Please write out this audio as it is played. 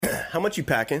How much you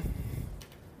packing?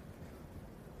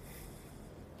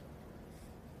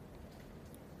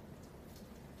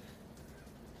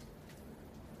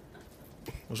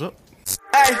 What's up?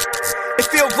 Hey, it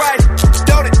feel right,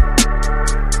 don't it?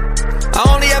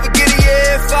 I only ever get it,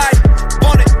 yeah, if I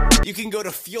want it. You can go to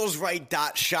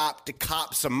feelsright.shop to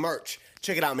cop some merch.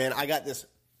 Check it out, man. I got this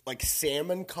like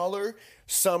salmon color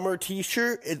summer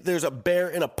t-shirt. There's a bear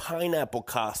in a pineapple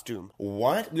costume.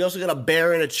 What? We also got a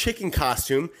bear in a chicken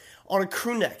costume on a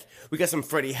crew neck. We got some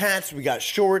Freddy hats. We got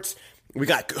shorts. We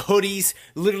got hoodies,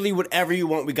 literally whatever you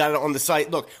want. We got it on the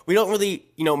site. Look, we don't really,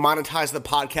 monetize the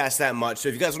podcast that much. So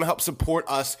if you guys want to help support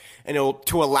us and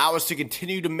to allow us to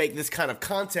continue to make this kind of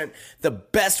content, the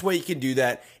best way you can do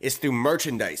that is through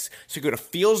merchandise. So go to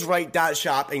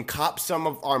feelsright.shop and cop some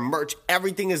of our merch.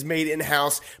 Everything is made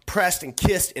in-house, pressed and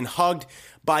kissed and hugged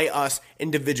by us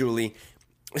individually.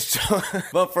 So,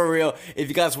 but for real, if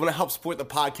you guys want to help support the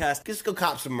podcast, just go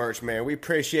cop some merch, man. We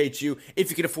appreciate you. If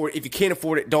you can afford it, if you can't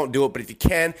afford it, don't do it. But if you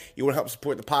can, you want to help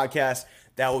support the podcast,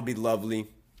 that would be lovely.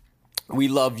 We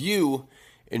love you.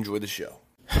 Enjoy the show.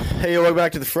 Hey, welcome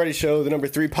back to the Freddy Show, the number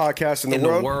 3 podcast in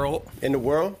the world. In the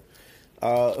world.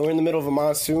 We're in the middle of a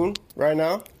monsoon right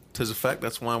now. To the fact,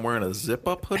 that's why I'm wearing a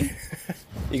zip-up hoodie.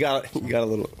 you got a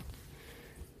little.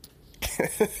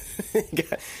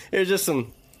 There's just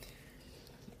some.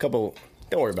 Couple,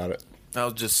 don't worry about it. I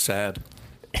was just sad.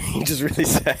 You're just really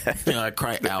sad. I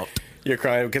cry out. You're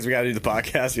crying because we got to do the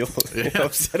podcast. You're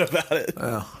upset about it.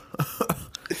 Oh.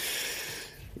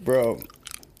 Bro,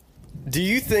 do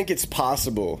you think it's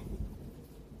possible?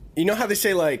 You know how they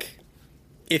say, like,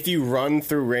 if you run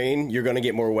through rain, you're going to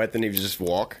get more wet than if you just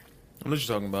walk? I know what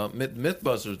you're talking about.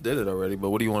 Mythbusters did it already,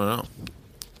 but what do you want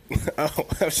to know?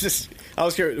 I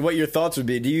was curious what your thoughts would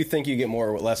be. Do you think you get more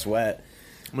or less wet?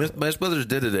 Mythbusters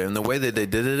did it, and the way that they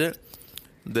did it,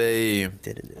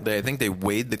 I think they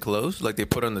weighed the clothes. Like they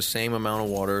put on the same amount of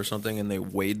water or something, and they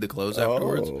weighed the clothes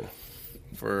afterwards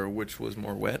for which was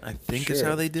more wet. I think is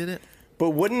how they did it.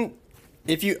 But I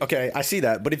see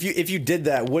that. But if you did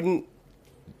that, wouldn't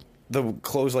the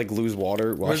clothes like lose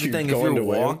water while Here's the thing: if you're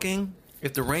walking,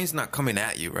 if the rain's not coming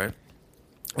at you, right,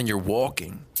 and you're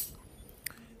walking,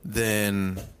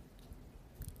 then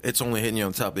it's only hitting you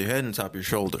on top of your head and top of your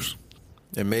shoulders.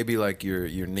 And maybe like your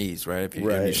knees, right? If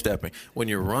you're stepping. When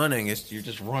you're running, you're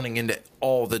just running into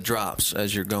all the drops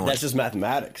as you're going. That's just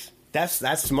mathematics. That's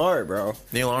smart, bro.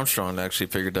 Neil Armstrong actually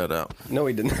figured that out. No,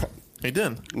 he did not. He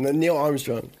did. Neil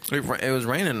Armstrong. It was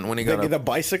raining when he got up. The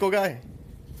bicycle guy?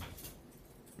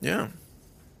 Yeah.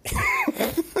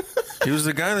 He was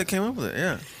the guy that came up with it,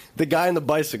 yeah. The guy in the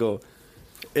bicycle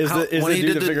is the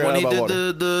dude to figure out about water. When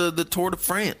he did the Tour de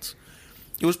France,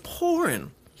 it was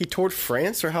pouring. He toured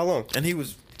France, or how long? And he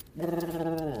was,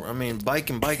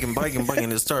 biking.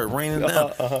 It started raining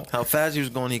down. How fast he was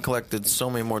going, he collected so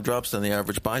many more drops than the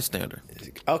average bystander.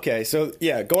 Okay, so,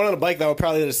 yeah, going on a bike, that would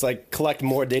probably just, like, collect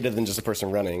more data than just a person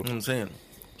running. You know what I'm saying?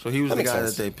 So he was the guy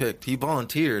that they picked. He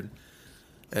volunteered,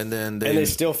 and then they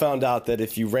still found out that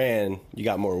if you ran, you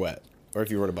got more wet, or if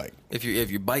you rode a bike. If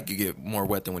you bike, you get more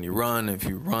wet than when you run. If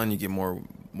you run, you get more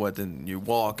wet than you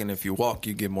walk, and if you walk,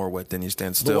 you get more wet than you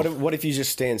stand still. But what if you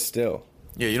just stand still?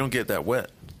 Yeah, you don't get that wet.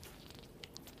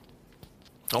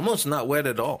 Almost not wet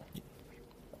at all.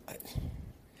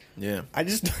 Yeah. I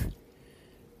just don't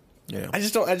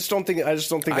think I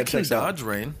that checks out. I can dodge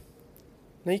rain.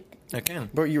 I can.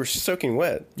 Bro, you were soaking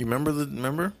wet. You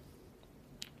remember?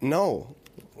 No.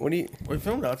 What do you... We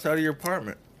filmed outside of your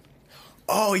apartment.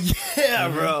 Oh, yeah,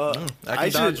 bro. I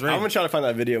can dodge rain. I'm going to try to find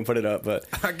that video and put it up, but...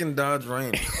 I can dodge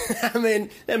rain. that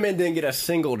man didn't get a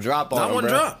single drop on him, Not one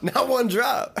drop. Not one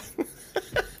drop.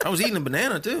 I was eating a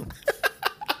banana, too.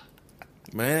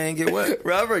 Man, I ain't get wet.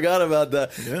 Bro, I forgot about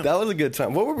that. Yeah. That was a good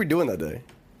time. What were we doing that day?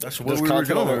 That's what we were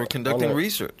doing. We were conducting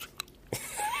research.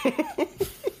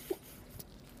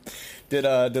 Did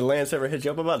Lance ever hit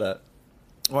you up about that?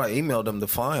 Well, I emailed him the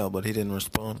file, but he didn't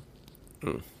respond.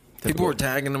 People were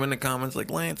tagging him in the comments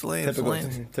like, Lance.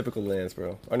 Typical Lance,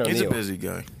 bro. Or no, He's Neil. a busy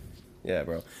guy. Yeah,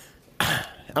 bro.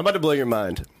 I'm about to blow your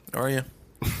mind. Are you?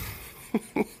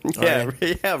 Yeah,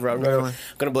 bro. I'm going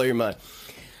to blow your mind.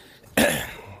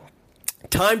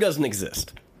 Time doesn't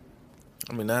exist.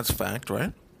 I mean, that's fact,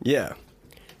 right? Yeah.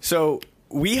 So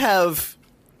we have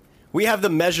the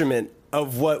measurement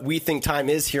of what we think time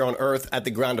is here on Earth at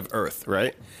the ground of Earth,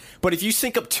 right? But if you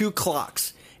sync up 2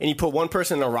 clocks and you put one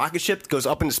person in a rocket ship that goes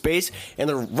up into space and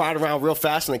they ride around real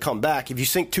fast and they come back, if you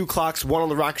sync 2 clocks, one on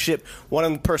the rocket ship, one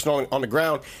on the person on the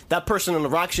ground, that person on the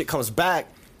rocket ship comes back,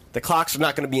 the clocks are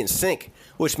not going to be in sync,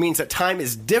 which means that time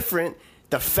is different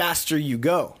the faster you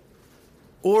go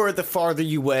or the farther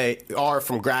you are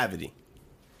from gravity.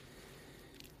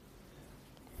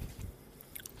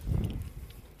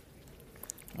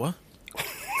 What?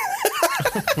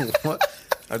 What?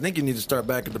 I think you need to start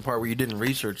back at the part where you didn't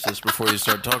research this before you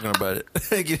start talking about it. I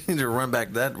think you need to run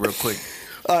back that real quick.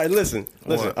 All right, listen.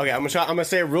 What? Okay, I'm gonna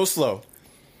say it real slow.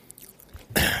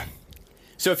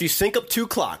 So if you sync up 2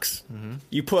 clocks,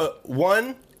 you put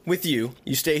one with you.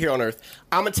 You stay here on Earth.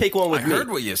 I'm gonna take one with me. I heard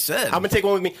what you said. I'm gonna take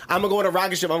one with me. I'm gonna go on a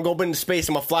rocket ship. I'm gonna go into space.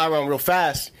 I'm gonna fly around real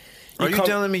fast. Are you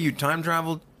telling me you time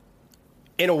traveled?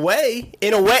 In a way,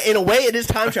 it is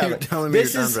time traveling. You're telling me you're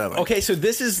time traveling. Okay, so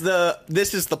this is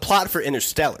the plot for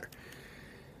Interstellar.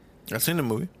 I've seen the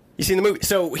movie. You seen the movie?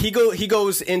 So he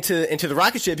goes into the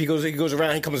rocket ship. He goes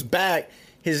around. He comes back.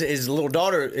 His little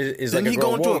daughter is Didn't like a he grown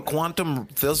go into woman. a quantum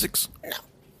physics? No.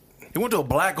 He went to a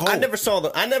black hole. I never saw the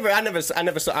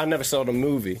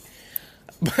movie.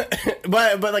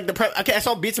 But like okay, I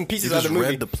saw bits and pieces You of just the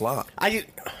movie. read the plot.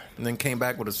 And then came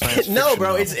back with a science no, fiction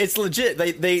bro, novel. it's legit.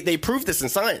 They proved this in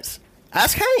science.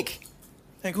 Ask Hank.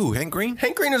 Hank who? Hank Green?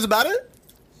 Hank Green knows about it.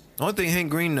 The only thing Hank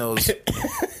Green knows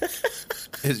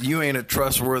is you ain't a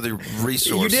trustworthy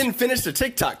resource. You didn't finish the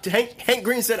TikTok. Hank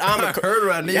Green said I'm. I heard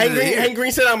what I needed to hear. Hank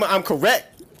Green said I'm correct.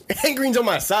 Hank Green's on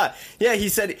my side. Yeah, he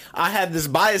said I had this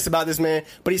bias about this man,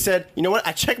 but he said, you know what?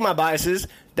 I checked my biases.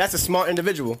 That's a smart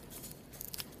individual.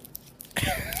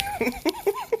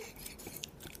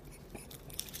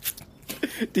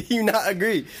 Do you not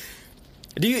agree?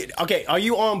 Do you? Okay, are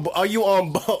you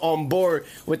on board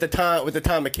with the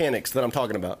time mechanics that I'm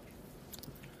talking about?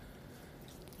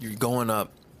 You're going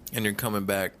up and you're coming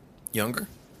back younger?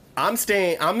 I'm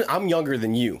staying. I'm younger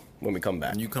than you when we come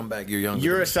back. When you come back, you're younger.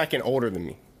 You're than a me. second older than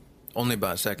me. Only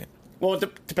by a second. Well,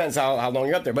 it depends how long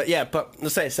you're up there. But yeah, but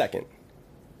let's say a second.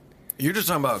 You're just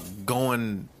talking about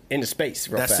going Into space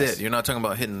real That's fast. it. You're not talking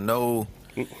about hitting no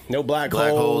Black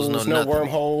holes, holes, no no nothing.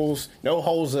 wormholes, no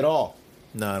holes at all.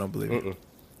 No, I don't believe it.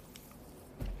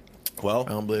 Well, I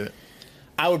don't believe it.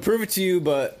 I would prove it to you,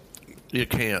 but You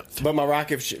can't. my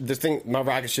rocket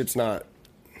ship's not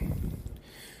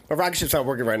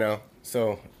working right now.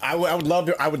 So I would love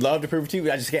to prove it to you,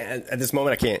 but I just can't at this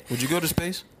moment. I can't. Would you go to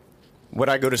space? Would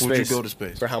I go to space? Would you go to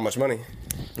space? For how much money?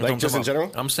 That's Like what just I'm in talking general?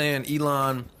 about. I'm saying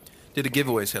Elon did a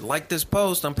giveaway. Said, like this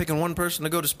post, I'm picking one person to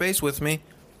go to space with me.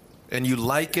 And you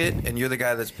like it, and you're the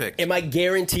guy that's picked. Am I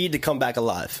guaranteed to come back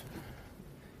alive?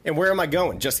 And where am I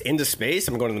going? Just into space?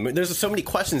 I'm going to the moon. There's so many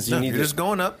questions you No, need. you're just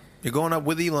going up. You're going up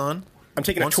with Elon. I'm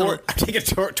taking a Once tour. in I'm taking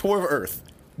a tour of Earth.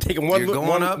 Taking one You're loop, going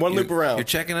one, up. one loop you're- around. You're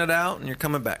checking it out, and you're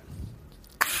coming back.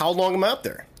 How long am I up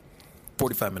there?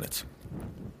 45 minutes.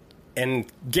 And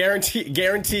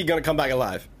guarantee gonna come back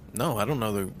alive. No, I don't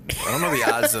know the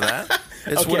odds of that.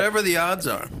 It's Okay. whatever the odds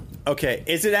are. Okay,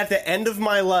 is it at the end of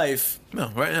my life? No,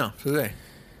 right now, today.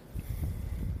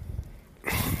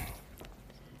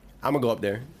 I'm gonna go up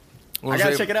there. Well, I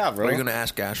gotta say- check it out, bro. Are you going to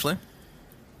ask Ashley?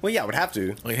 Well, yeah, I would have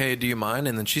to. Like, hey, do you mind?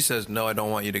 And then she says, no, I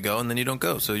don't want you to go. And then you don't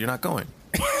go, so you're not going.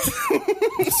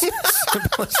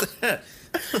 Simple as that.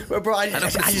 But bro, I know what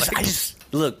it's like.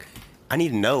 just look. I need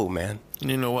to know, man.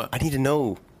 You know what? I need to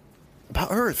know about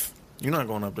Earth. You're not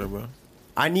going up there, bro.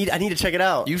 I need to check it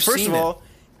out. You've first seen of all,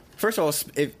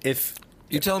 if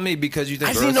You're telling me because you think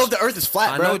I just need to know if the Earth is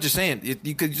flat, I bro. know what you're saying.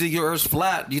 You could think your Earth's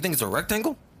flat. Do you think it's a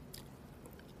rectangle?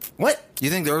 What? You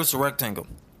think the Earth's a rectangle?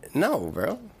 No,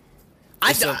 bro.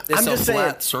 It's I'm a just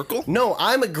flat saying, circle? No,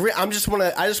 I just want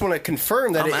to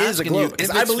confirm that I'm it is a asking you globe if because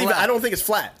I it's believe it. flat. I don't think it's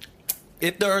flat.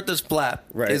 If the Earth is flat,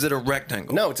 Right. is it a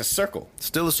rectangle? No, it's a circle.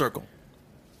 Still a circle.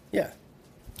 Yeah.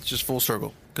 It's just full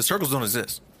circle. Because circles don't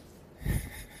exist.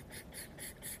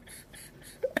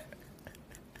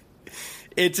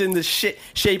 It's in the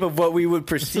shape of what we would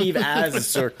perceive as a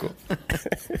circle.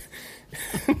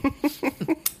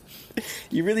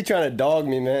 You're really trying to dog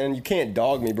me, man. You can't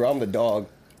dog me, bro. I'm the dog.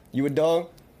 You a dog?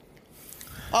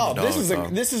 Oh, Dog,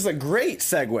 this is a great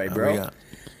segue, bro. Yeah.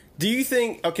 Do you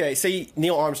think? Okay, say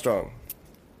Neil Armstrong.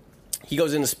 He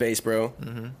goes into space, bro.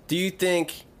 Mm-hmm. Do you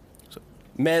think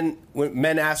when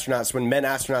men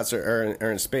astronauts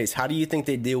are in space, how do you think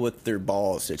they deal with their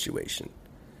ball situation?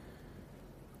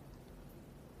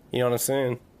 You know what I'm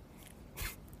saying?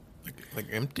 Like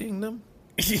emptying them?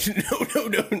 No.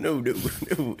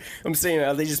 I'm saying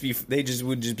they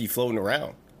would just be floating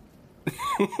around.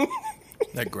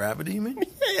 Like gravity, you mean?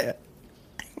 Yeah.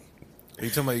 Are you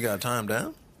talking about you got to tie them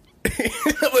down? That's you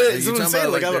what I'm talking saying.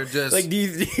 about Like, they're just- do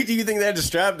you think they had to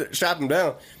strap him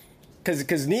down?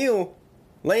 Because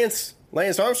Lance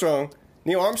Armstrong,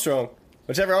 Neil Armstrong,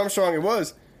 whichever Armstrong it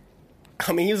was.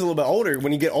 I mean, he was a little bit older.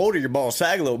 When you get older, your balls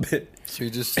sag a little bit. So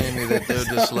you're just saying me that they're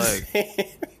just like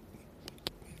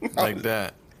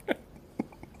that.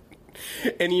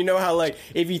 And you know how, like,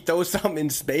 if you throw something in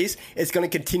space, it's going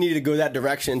to continue to go that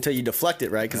direction until you deflect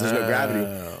it, right? Because there's no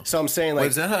gravity. So I'm saying, like... Wait,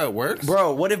 is that how it works?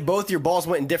 Bro, what if both your balls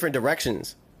went in different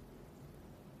directions?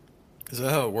 Is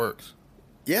that how it works?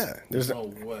 Yeah. There's No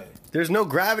way. There's no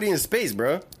gravity in space,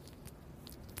 bro.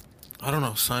 I don't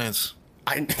know science.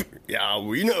 Yeah,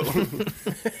 we know.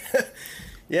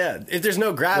 Yeah, if there's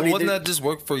no gravity... Well, wouldn't that just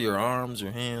work for your arms,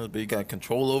 your hands, but you got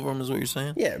control over them, is what you're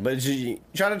saying? Yeah, but you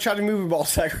try to move your ball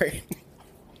separate.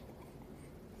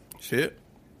 Shit.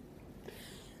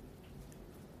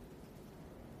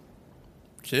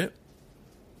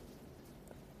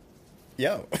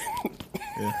 Yo.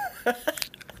 Yeah.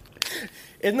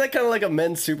 Isn't that kind of like a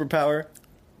men's superpower?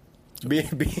 Being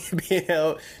able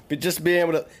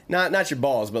to not your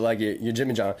balls, but like your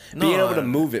Jimmy John, being able to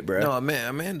move it, bro. No,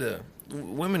 Amanda,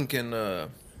 women can.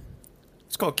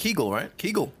 It's called Kegel, right?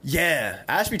 Kegel. Yeah,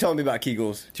 Ashby told me about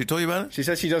Kegels. She told you about it? She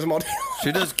says she does them all day long.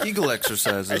 She does Kegel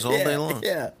exercises all day long.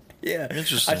 Yeah.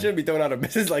 Interesting. I shouldn't be throwing out her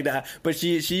business like that, but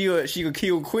she a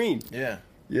Kegel queen. Yeah.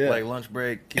 Yeah. Like lunch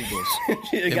break Kegels.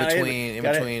 In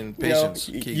between patients.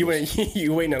 You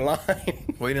waiting in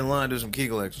line. Waiting in line to do some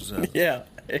Kegel exercise. Yeah.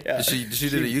 Did she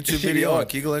did a YouTube video on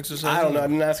Kegel exercise? I don't know. I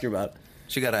didn't ask her about it.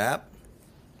 She got an app?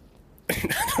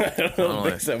 I don't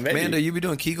think so. Maybe. Amanda, you be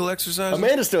doing Kegel exercises?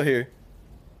 Amanda's still here.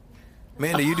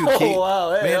 Amanda, you do Oh,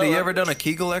 wow. Hey, Amanda, you ever done a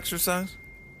Kegel exercise?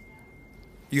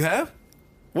 You have?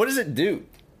 What does it do?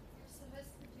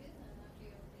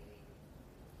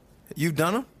 You've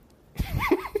done them?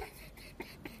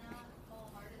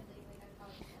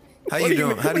 How What you do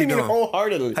doing? How what do you mean doing?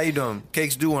 wholeheartedly? How you doing?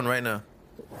 Cakes, do one right now.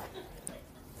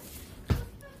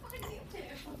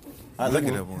 Look at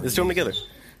at that one. Let's do them together.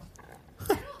 I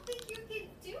don't think you can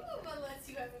do them unless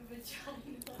you have a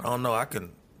vagina. I don't know. I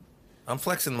can. I'm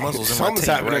flexing the muscles in my Something's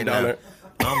taint happening right down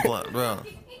now. there. Bro.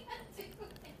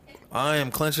 I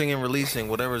am clenching and releasing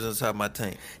whatever's inside my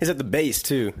tank. It's at the base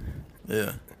too.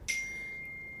 Yeah.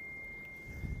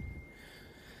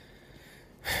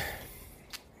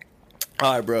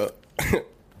 All right, bro.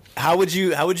 How would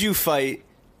you fight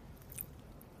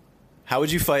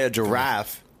a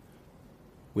giraffe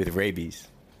with rabies?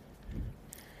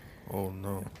 Oh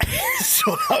no.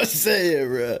 So I was saying,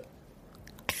 bro.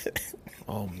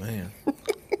 Oh man.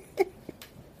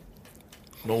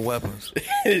 No weapons.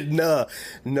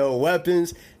 No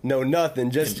weapons, no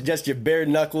nothing. Just your bare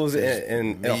knuckles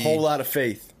and a whole lot of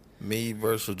faith. Me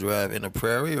versus giraffe in the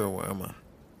prairie, or where am I?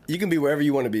 You can be wherever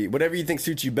you want to be. Whatever you think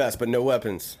suits you best, but no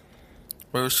weapons.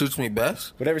 Where suits me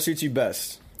best? Whatever suits you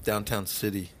best. Downtown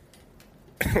city.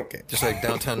 Okay. Just like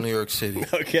downtown New York City.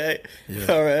 Okay. Yeah.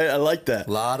 All right. I like that.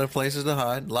 A lot of places to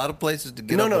hide. A lot of places to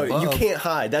get No, up above. you can't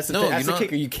hide. That's the No, thing. That's you're the not-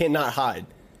 kicker. You cannot hide.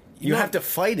 You have to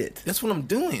fight it. That's what I'm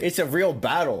doing. It's a real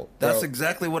battle. That's bro.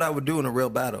 exactly what I would do in a real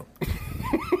battle.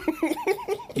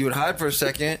 You would hide for a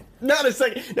second. Not a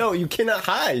second. No, you cannot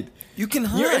hide. You can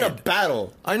hide. You're in a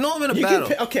battle. I know I'm in a You battle.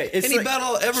 can okay, it's any like, battle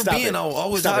I'll ever stop be it. in, I'll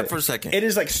always Stop hide it. for a second. It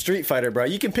is like Street Fighter, bro.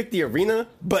 You can pick the arena,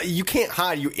 but you can't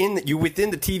hide. You're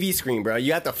within the TV screen, bro.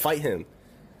 You have to fight him.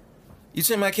 You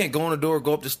tell me I can't go on the door,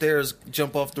 go up the stairs,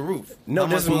 jump off the roof? No, How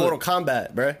am I this is supposed Mortal to-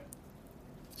 Kombat, bro.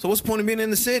 So what's the point of being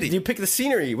in the city? You pick the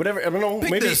scenery, whatever. I don't know.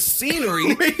 Pick maybe the scenery.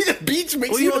 maybe the beach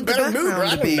makes What do you you a want the better mood, bro. I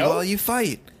background to don't be know. while you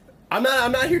fight? I'm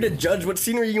not here to judge what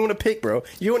scenery you want to pick, bro.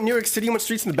 You want New York City, you want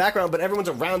streets in the background, but everyone's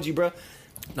around you, bro.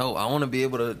 No, I want to be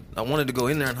able to. I wanted to go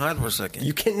in there and hide for a second.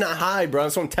 You cannot hide, bro.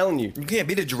 That's what I'm telling you. You can't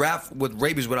beat a giraffe with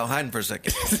rabies without hiding for a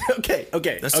second. okay.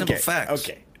 That's simple facts.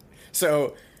 Okay.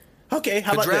 So, okay,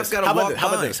 how The about giraffe's this? gotta How about walk this? How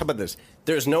about by. this? How about this?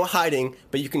 There's no hiding,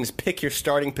 but you can just pick your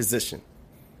starting position.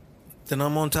 Then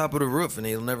I'm on top of the roof and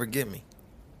he'll never get me.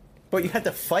 But you have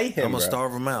to fight him, I'm gonna bro.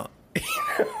 starve him out.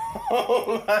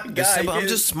 Oh my It's god! simple. I'm you-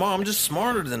 just smart. I'm just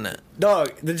smarter than that.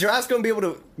 dog. The giraffe's gonna be able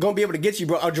to get you,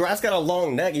 bro. A giraffe's got a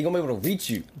long neck. He's gonna be able to reach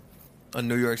you A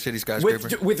New York City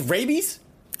skyscraper. with rabies.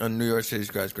 A New York City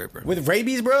skyscraper. With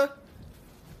rabies, bro.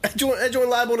 That joint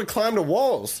liable to climb the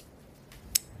walls.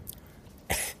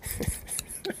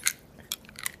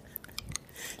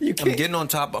 You I'm can't. getting on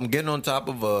top. I'm getting on top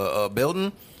of a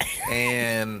building,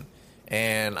 and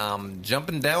I'm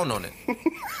jumping down on it.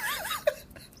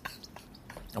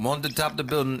 I'm on the top of the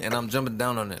building, and I'm jumping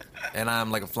down on it, and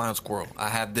I'm like a flying squirrel. I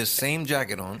have this same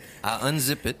jacket on. I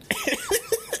unzip it.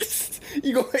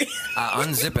 You go. I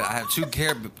unzip it. I have two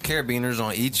carabiners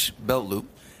on each belt loop,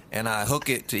 and I hook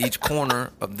it to each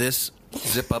corner of this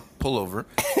zip-up pullover,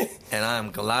 and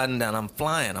I'm gliding down. I'm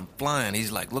flying.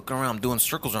 He's like looking around. I'm doing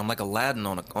circles. I'm like Aladdin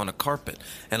on a carpet,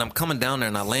 and I'm coming down there,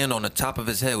 and I land on the top of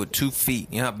his head with 2 feet.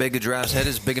 You know how big a giraffe's head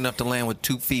is? Big enough to land with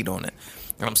 2 feet on it.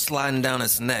 And I'm sliding down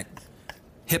his neck,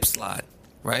 hip slide,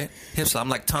 right? Hips. I'm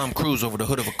like Tom Cruise over the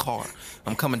hood of a car.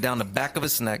 I'm coming down the back of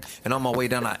his neck, and on my way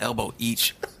down, I elbow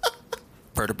each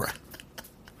vertebra.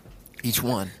 Each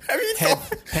one.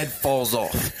 Head falls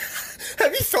off.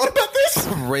 Have you thought about this?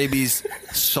 Rabies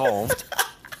solved.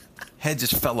 Head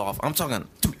just fell off. I'm talking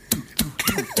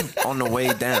on the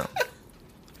way down.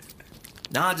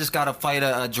 Now I just gotta fight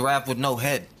a giraffe with no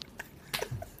head.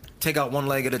 Take out one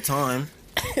leg at a time.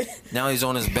 Now he's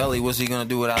on his belly. What's he gonna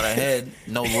do without a head?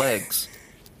 No legs.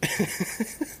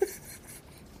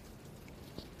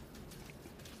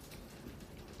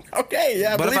 Okay,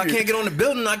 yeah. But if I can't get on the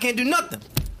building, I can't do nothing.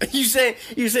 You saying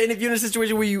if you're in a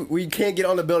situation where you can't get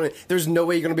on the building, there's no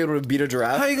way you're gonna be able to beat a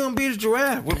giraffe? How you gonna beat a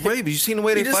giraffe with rabies? You seen the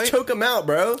way they You fight? just choke them out,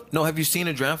 bro. No, have you seen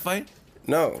a giraffe fight?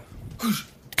 No.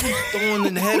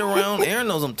 Throwing the head around. Aaron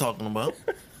knows I'm talking about.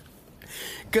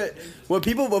 Good. What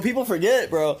people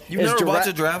forget, bro. You is never watched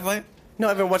a giraffe fight? No, I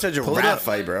haven't watched a giraffe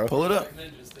fight, bro. Pull it up.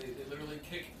 Like ninjas, they literally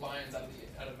kick lions out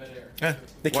of midair. Yeah.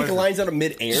 They kick the lions out of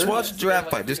midair. Just watch giraffe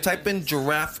fight. Just type in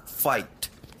giraffe fight.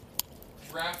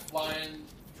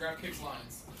 Giraffe kicks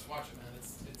lions. Just watch it, man.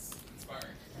 It's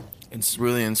inspiring. It's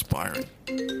really inspiring.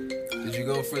 Did you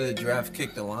go for the giraffe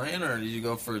kick the lion, or did you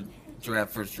go for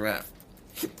giraffe versus giraffe?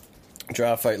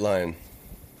 Giraffe fight lion.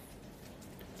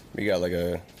 We got like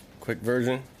a quick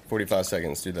version. 45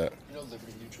 seconds. Do that. You know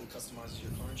Liberty Mutual customizes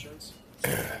your car insurance? So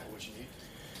you know what you need.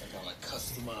 I gotta like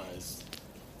customize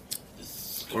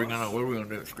this. What are we gonna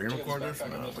do? Screen record this?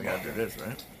 No, we gotta do this,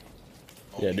 right?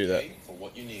 Yeah, do that. For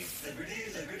what you need.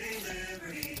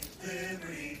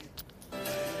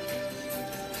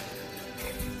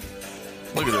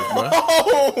 Look at this, bro.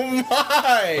 Oh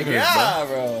my Look at god,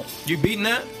 bro. You beating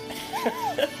that?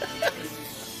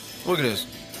 Look at this.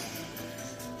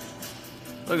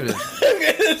 Look at this. Look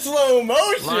at this slow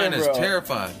motion, Lion is bro.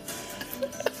 terrified.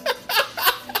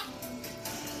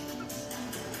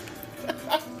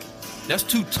 That's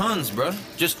 2 tons, bro.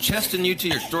 Just chesting you to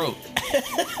your throat.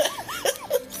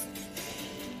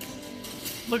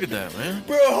 Look at that, man.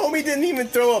 Bro, homie didn't even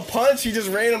throw a punch. He just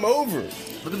ran him over.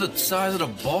 Look at the size of the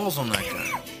balls on that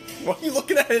guy. Why are you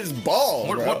looking at his ball,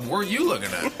 bro? What were you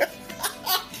looking at?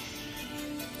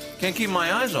 Can't keep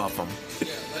my eyes off him.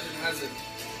 Yeah, legend has it.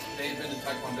 They invented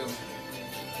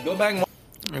Taekwondo. Go back and watch.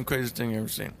 The craziest thing you ever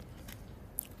seen.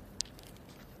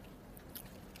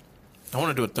 I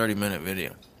want to do a 30-minute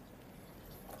video.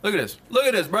 Look at this. Look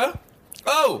at this, bro.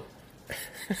 Oh!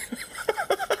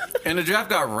 And the giraffe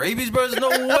got rabies, bro? There's no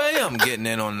way I'm getting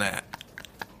in on that.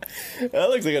 That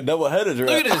looks like a double-headed giraffe.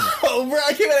 Look at this. Oh, bro,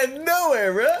 I came out of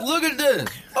nowhere, bro. Look at this.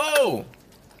 Oh!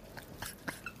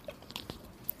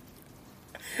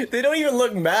 They don't even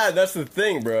look mad. That's the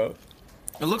thing, bro.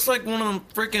 It looks like one of them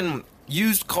freaking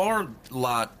used car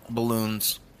lot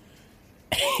balloons.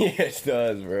 It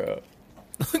does, bro.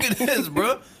 Look at this,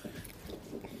 bro.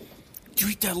 Did you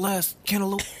eat that last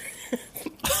cantaloupe?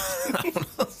 I don't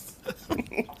know.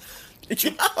 Yo, Did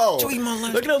you eat my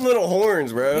last? look at those little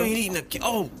horns, You bro. ain't eating a...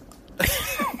 Oh!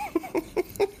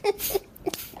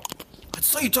 I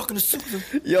saw you talking to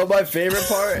Susan. Yo, my favorite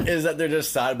part is that they're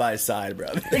just side by side, bro.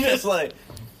 They're just like...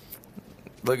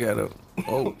 Look at him.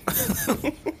 Oh.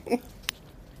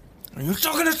 Are you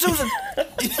talking to Susan?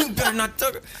 You better not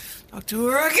talk to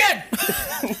her again.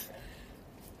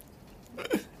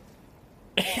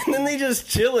 And then they just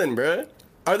chilling, bro.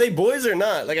 Are they boys or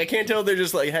not? Like, I can't tell if they're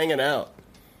just, like, hanging out.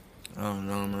 Oh,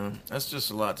 no, man. That's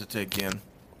just a lot to take in.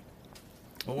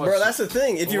 Bro, that's the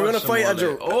thing. If you're going to fight a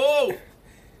giraffe... Oh!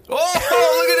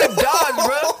 Oh, look at him dodge,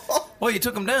 bro. Oh, you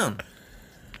took him down.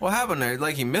 What happened there?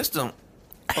 Like, he missed him.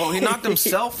 Oh, he knocked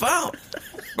himself out.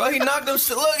 Bro, he knocked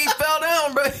himself... Look, he fell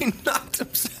down, bro. He knocked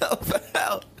himself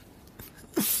out.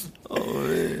 Oh,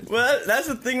 man. Well, that's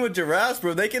the thing with giraffes,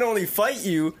 bro. They can only fight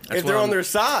you if they're why on their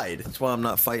side. That's why I'm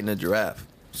not fighting a giraffe.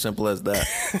 Simple as that.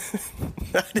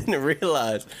 I didn't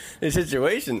realize the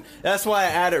situation. That's why I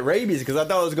added rabies, because I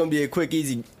thought it was going to be a quick,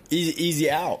 easy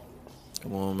out.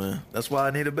 Come on, man. That's why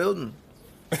I need a building.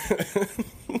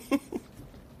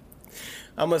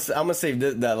 I'm gonna save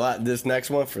this next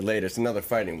one for later. It's another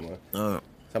fighting one. All right.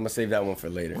 So I'm gonna save that one for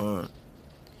later. All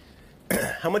right.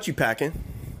 How much you packing?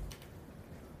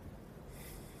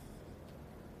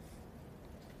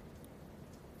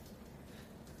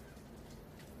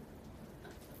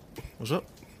 What's up?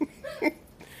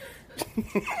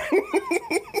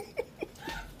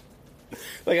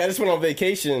 Like, I just went on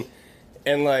vacation,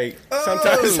 and like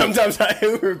Oh. sometimes I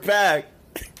Uber back.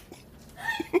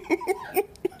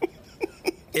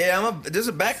 Yeah, this is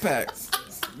a backpack.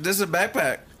 This is a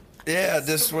backpack. Yeah,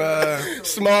 this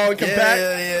Small and compact.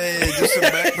 Yeah. Just a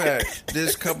backpack.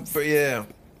 This couple for Yep.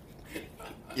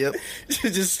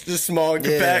 just small and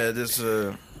compact. Yeah, this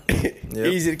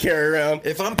Easy to carry around.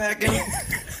 If I'm packing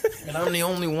and I'm the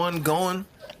only one going,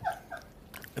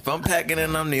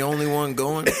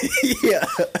 Yeah.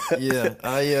 yeah,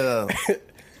 I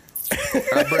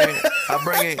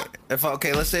bring it.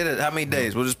 Okay, let's say that. How many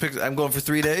days? We'll just pick. I'm going for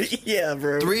 3 days. Yeah,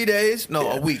 bro. 3 days?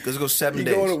 No, a week. Let's go 7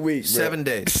 days. You going a week, bro. 7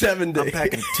 days. 7 days. I'm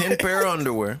packing 10 pair of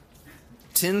underwear,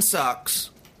 10 socks,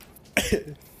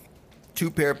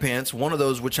 2 pair of pants. One of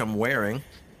those which I'm wearing.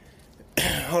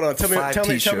 Hold on. Tell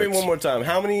me one more time.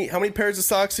 How many pairs of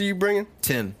socks are you bringing?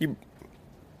 10.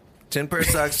 10 pair of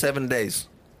socks, 7 days.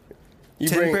 You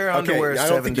 10 pair of underwear, I don't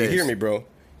 7 think days. you hear me, bro.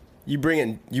 You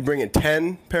bringing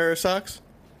 10 pair of socks?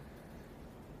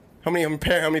 How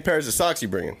many pairs of socks you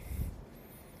bringing?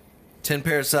 10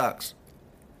 pair of socks.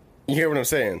 You hear what I'm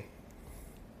saying?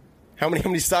 How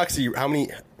many socks are you? How many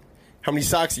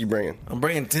socks are you bringing? I'm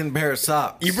bringing 10 pair of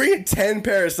socks. You bringing 10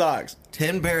 pair of socks?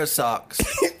 10 pair of socks.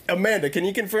 Amanda, can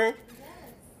you confirm? Yes.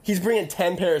 He's bringing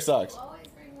 10 pair of socks. We'll always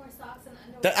bring more socks and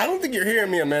underwear. I don't think you're hearing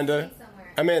me, Amanda.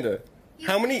 Somewhere. Amanda, He's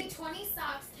how many? bringing 20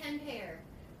 socks, 10 pair.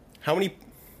 How many?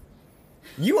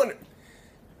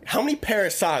 How many pair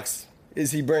of socks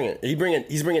is he bringing?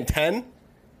 He's bringing 10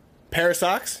 pair of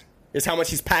socks. Is how much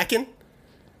he's packing?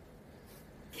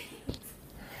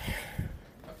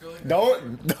 I feel like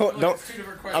Don't. it's two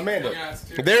different questions Amanda, being asked,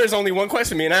 too. there is only one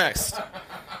question being asked.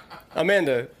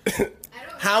 Amanda, I don't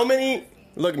how many?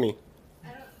 Look at me. I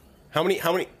don't, How many? I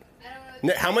don't know.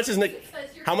 Nick, how much is Nick?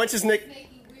 Because you're How much is Nick?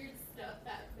 making weird stuff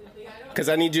happen. I don't Because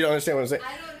I need you to understand what I'm saying.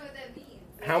 I don't know what that means.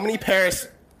 How many pairs?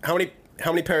 How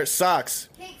many pairs of socks?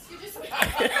 Cakes, you're just You're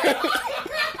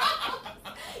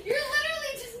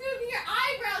literally just moving your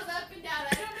eyebrows up and down.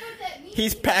 I don't know what that means.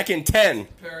 He's packing 10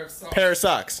 Pair of socks. pair of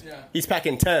socks. Yeah. He's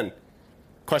packing 10.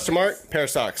 Question mark? Pair of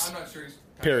socks. I'm not sure he's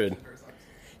packing Period. 10 pair of socks.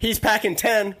 He's packing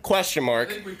 10 question mark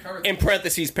I think we've covered in this.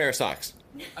 parentheses pair of socks.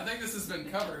 I think this has been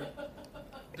covered,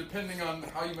 depending on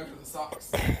how you measure the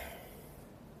socks.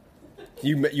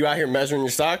 You out here measuring your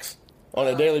socks on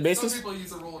a daily basis? Some people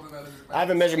use a ruler to measure. I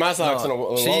haven't measured my socks in a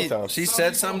long time. She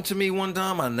said something to me one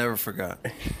time I never forgot.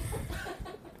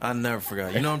 I never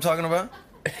forgot. You know what I'm talking about?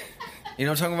 You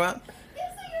know what I'm talking about?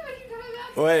 Yes, I know what you're talking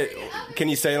about. Wait, can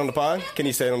you say it on the pod? Can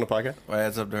you say it on the podcast? Well,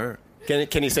 that's up to her.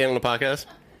 Can you say it on the podcast?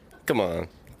 Come on.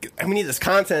 We need this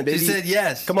content, baby. She said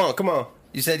yes. Come on, come on.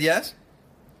 You said yes?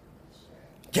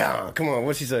 Yeah, come on.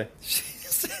 What'd she say? She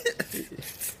said,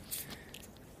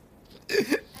 I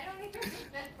don't even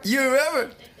remember. you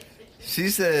remember? She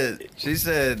said,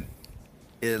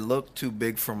 it looked too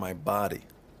big for my body.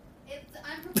 It's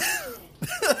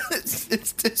unproportionate.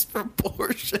 it's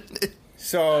disproportionate.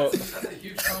 So, That's a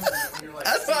huge compliment when you're like.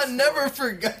 That's why I never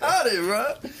forgot it,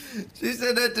 bro. She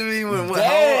said that to me when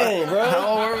dang, bro. How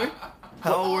old were we?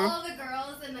 How old were we? All the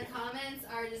girls in the comments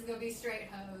are just gonna be straight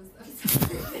hoes. I'm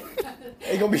sorry.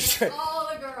 They gonna be straight. All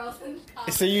the girls in the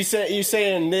comments. So you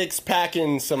saying Nick's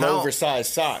packing some How-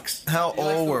 oversized socks? How He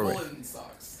likes old the were we? woolen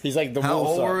socks. He's like the How wool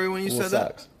old sock- were we when you wool said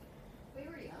that? socks. We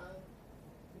were young.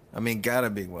 I mean,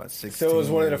 gotta be what, 16? So it was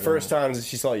one of the years first old. times that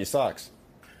she saw your socks.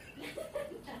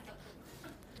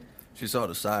 She saw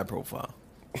the side profile.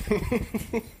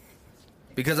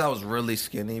 Because I was really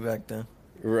skinny back then.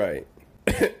 Right.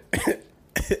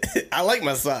 I like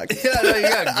my socks. Yeah, no, you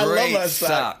got I love great my socks.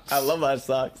 socks. I love my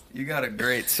socks. You got a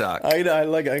great sock. I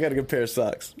got a good pair of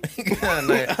socks. You got a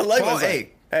nice- I like my socks.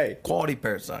 Hey, Hey, quality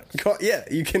pair of socks. yeah,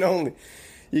 you can only,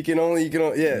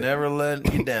 yeah. Never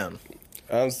let you down.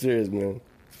 I'm serious, man.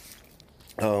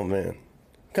 Oh man,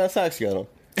 what kind of socks you got on?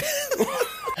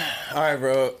 All right,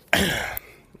 bro.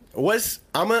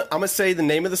 I'm gonna say the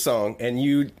name of the song, and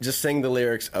you just sing the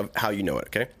lyrics of how you know it.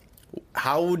 Okay?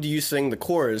 How do you sing the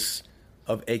chorus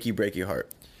of "Achy Breaky Heart"?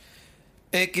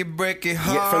 Achy breaky Yeah,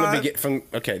 heart.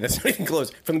 okay, that's not even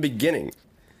close. From the beginning.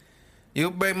 You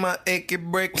break my achy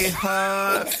breaky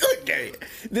heart. Okay,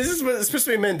 this is supposed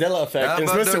to be a Mandela effect. I'm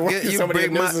It's about supposed to to work get for you somebody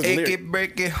break who knows my this achy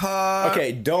lyric. breaky heart.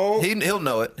 Okay, don't. He'll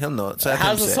know it. He'll know it. So I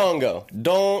How's can the say song go?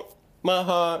 Don't my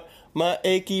heart, my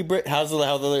achy break. How the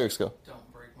lyrics go?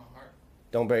 Don't break my heart.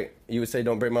 Don't break. You would say,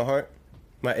 "Don't break my heart,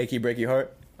 my achy breaky heart."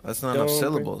 it. That's not Don't enough break-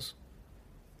 syllables.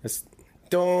 It's,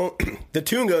 don't. The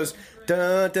tune goes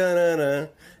da da da da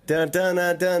da da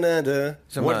da da da da.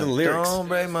 What are the lyrics? Don't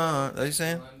break my heart. Are you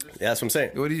saying? Yeah, that's what I'm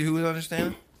saying. What do you? Who's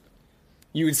understanding?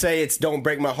 You would say it's "Don't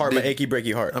break my heart, my achy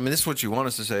breaky heart." I mean, this is what you want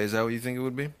us to say. Is that what you think it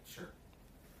would be? Sure.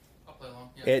 I'll play along.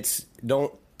 Yeah. It's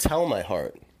 "Don't tell my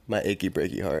heart, my achy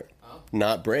breaky heart." Oh.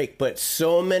 Not break, but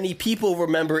so many people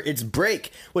remember it's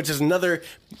break, which is another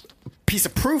piece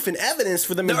of proof and evidence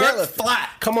for the Mandela earth's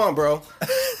flat. Come on, bro.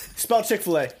 Spell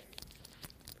Chick-fil-A.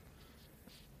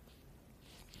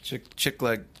 Chick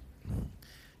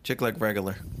like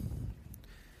regular.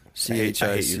 CHICK.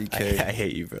 I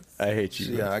hate you, bro. I hate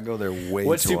you. Bro. Yeah, I go there way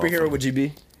What too superhero often. would you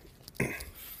be?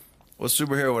 What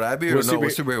superhero would I be? Or What no, what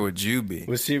superhero would you be?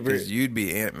 what super- 'Cause you'd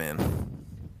be Ant-Man.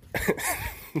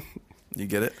 You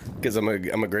get it? Because I'm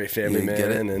a great family You man,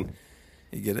 get it? and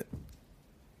You get it?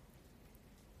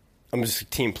 I'm just a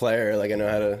team player. Like I know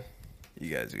how to. You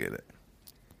guys get it.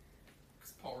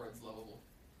 Paul Rudd's lovable.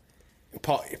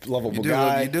 Lovable You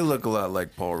guy. do look a lot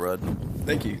like Paul Rudd.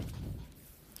 Thank you.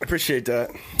 Appreciate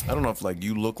that. I don't know if like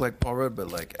you look like Paul Rudd,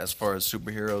 but like as far as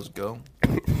superheroes go,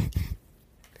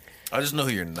 I just know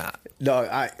who you're not.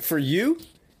 No, for you,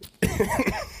 I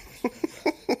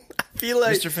feel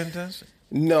like Mr. Fantastic.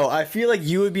 no. I feel like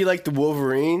you would be like the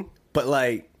Wolverine, but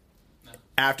like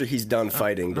after he's done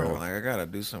fighting, No, bro. like I gotta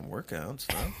do some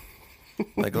workouts, man.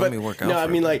 Like But, let me work out. No, I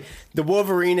for mean a like the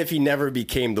Wolverine if he never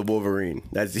became the Wolverine.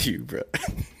 That's you, bro.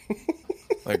 bit.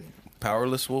 Like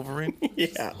powerless Wolverine.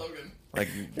 Yeah. Logan. Like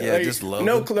yeah, Like, just Logan.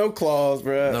 no claws,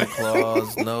 bro. No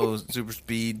claws, no super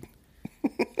speed,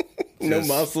 No just-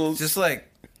 muscles. Just like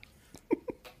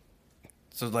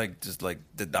so, like just like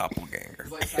the doppelganger.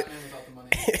 It's like Batman without the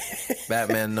money.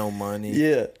 Batman, no money.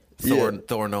 Yeah.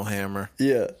 Thor, no hammer.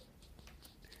 Yeah.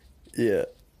 Yeah.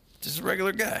 Just a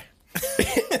regular guy.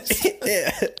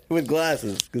 Yeah. With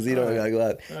glasses, because he don't got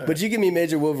glasses. But you give me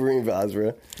major Wolverine vibes,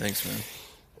 bro. Thanks, man.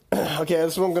 Okay,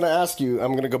 that's what I'm going to ask you.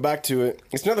 I'm going to go back to it.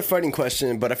 It's another fighting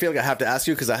question, but I feel like I have to ask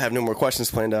you because I have no more questions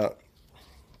planned out.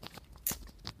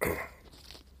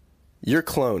 You're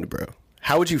cloned, bro.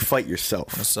 How would you fight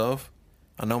yourself? Myself,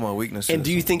 I know my weaknesses. And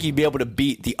do you think you'd be able to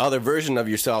beat the other version of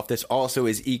yourself that's also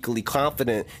is equally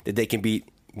confident that they can beat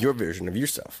your version of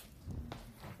yourself?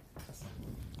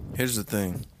 Here's the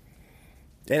thing.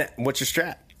 And what's your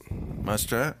strat? My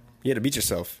strat? You had to beat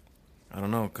yourself. I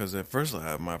don't know, because at first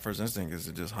my first instinct is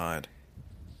to just hide.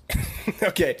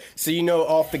 Okay, so you know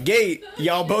off the gate,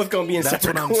 y'all both gonna be in That's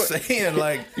separate what I'm corners. saying.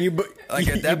 Like, You, Like,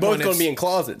 at that you both point, gonna it's- be in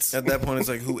closets. at that point, it's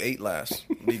like, who ate last?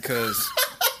 Because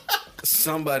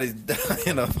somebody's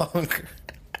dying of hunger.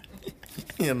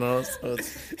 You know, so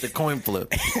it's a coin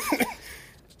flip.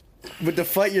 But to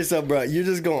fight yourself, bro, you're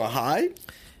just gonna hide?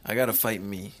 I gotta fight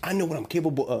me. I know what I'm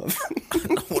capable of. I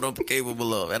know what I'm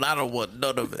capable of, and I don't want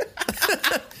none of it.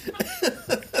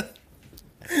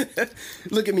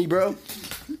 Look at me, bro.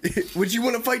 Would you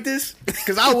want to fight this?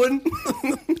 Because I wouldn't. I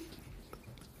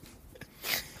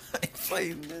ain't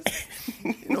fighting this.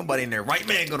 Ain't nobody in their right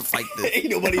mind gonna fight this. Ain't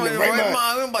nobody in their right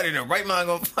mind. Nobody in their right mind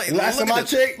gonna fight. Last Look time at I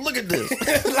this. checked- Look at this.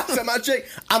 Last time I checked,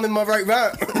 I'm in my right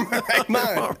mind. Right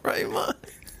mind. My right mind.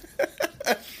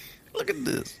 Look at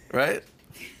this, right?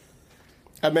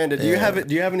 Amanda, do you Yeah. have it?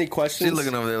 Do you have any questions? She's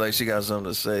looking over there like she got something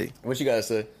to say. What you gotta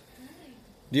say?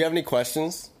 Do you have any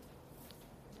questions?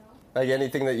 Like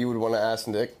anything that you would want to ask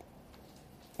Nick?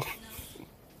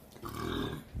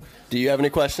 Do you have any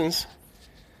questions?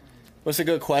 What's a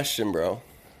good question, bro?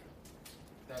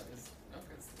 That is okay.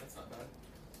 That's not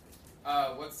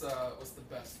bad. What's the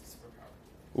best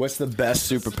superpower? What's the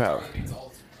best superpower? That means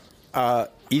all the superpowers.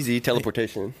 Easy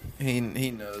teleportation. He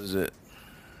knows it.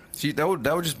 See, that would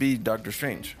just be Doctor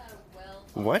Strange.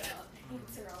 What?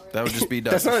 That would just be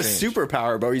Doctor That's not a Strange.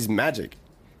 superpower, bro. He's magic.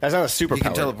 That's not a superpower. He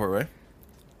can teleport, right?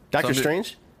 Doctor So I'm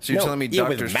Strange? So you're No, telling me yeah,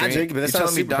 Doctor with Strange? magic, but that's you're not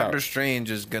telling a me superpower. Doctor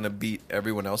Strange is gonna beat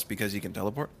everyone else because he can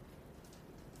teleport?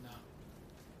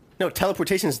 No,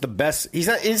 teleportation is the best. He's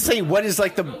not. He's saying what is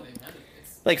like the They meant it.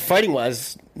 It's like fighting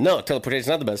wise. No, teleportation is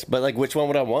not the best. But like, which one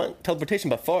would I want? Teleportation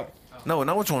by far. No,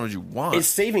 not which one would you want? It's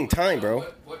saving time, bro.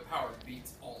 what power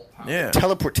beats all power? yeah.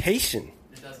 Teleportation.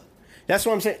 It doesn't. That's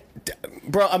what I'm saying,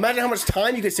 bro. Imagine how much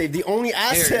time you could save. The only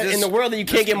asset just- in the world that you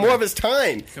can't just get come more here. of is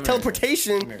time. Come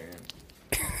Teleportation.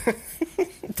 here.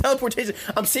 Teleportation.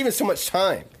 I'm saving so much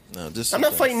time. No, just I'm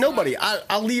not fighting nobody.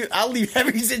 I'll leave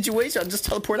every situation. I'll just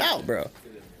teleport out, bro.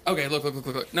 Okay,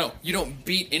 look. No, you don't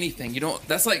beat anything. You don't.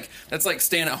 That's like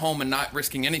staying at home and not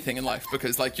risking anything in life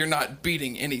because like you're not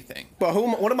beating anything. But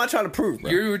what am I trying to prove,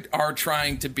 bro? You are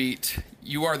trying to beat.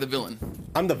 You are the villain.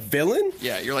 I'm the villain.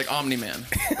 Yeah, you're like Omni-Man,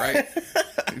 right?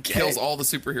 Kills all the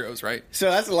superheroes, right? So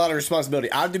that's a lot of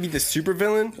responsibility. I have to be the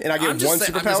supervillain, and I get I'm just one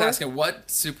saying- superpower. I'm just asking, what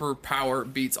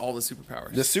superpower beats all the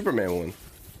superpowers? The Superman one.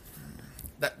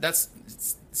 That's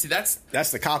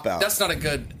That's the cop out. that's not a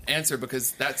good answer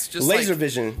because that's just Laser like,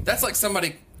 vision. That's like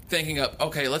somebody thinking up,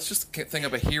 okay, let's just think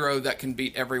of a hero that can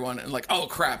beat everyone, and like, oh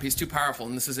crap, he's too powerful,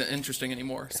 and this isn't interesting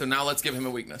anymore. So now let's give him a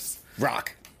weakness.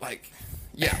 Rock. Like,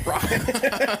 yeah, rock.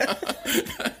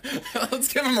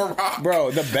 Let's give him a rock,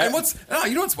 Bro, the best- And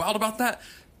you know what's wild about that?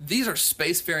 These are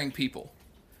spacefaring people,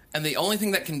 and the only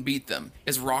thing that can beat them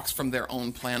is rocks from their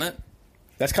own planet.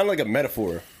 That's kind of like a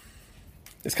metaphor.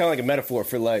 It's kind of like a metaphor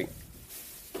for like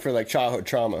childhood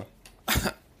trauma.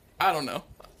 I don't know.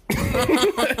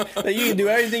 Like, you can do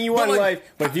everything you want in life,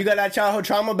 but if you got that childhood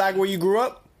trauma back where you grew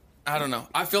up, I don't know.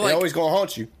 I feel it's like always gonna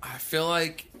haunt you. I feel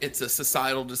like it's a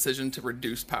societal decision to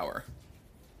reduce power.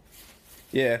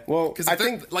 Yeah, well, Because I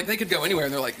think like they could go anywhere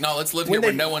and they're like, no, let's live here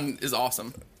where no one is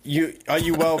awesome. are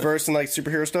you well versed in like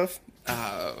superhero stuff?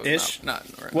 Ish. Not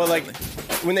Well, like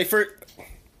really.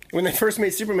 when they first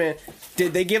made Superman,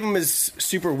 did they give him his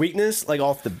super weakness like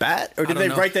off the bat, or did they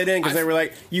know. write that in because they were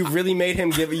like, you really made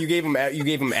him you gave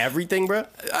him everything, bro?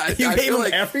 You I gave feel him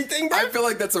like, everything, bro. I feel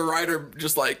like that's a writer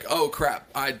just like, oh crap,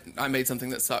 I made something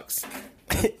that sucks.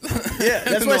 Yeah,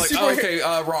 that's And why they're like, oh, okay,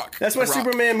 rock. That's why Rock.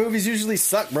 Superman movies usually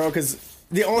suck, bro. Because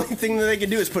the only thing that they can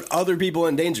do is put other people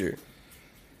in danger.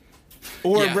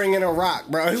 Or Yeah. bring in a rock,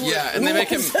 bro. Yeah, and they make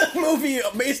him- a movie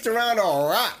based around a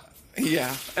rock.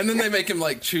 Yeah, and then they make him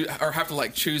like choose or have to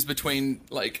like choose between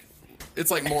like it's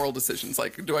like moral decisions.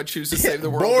 Like, do I choose to save the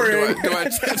world boring. or do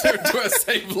I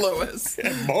save Lois?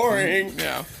 Boring.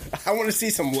 Yeah, I want to see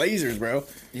some lasers, bro.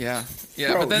 yeah.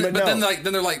 Bro, but no. then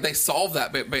they're like they solve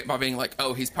that by being like,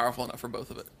 oh, he's powerful enough for both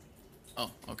of it.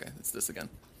 Oh, okay, it's this again.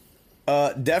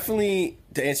 Definitely,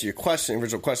 to answer your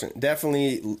original question,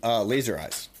 definitely laser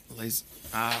eyes.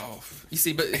 Oh, you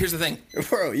see, but here's the thing.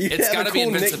 Bro, It's got to be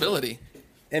invincibility.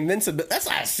 Invincibility. That's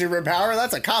not a superpower.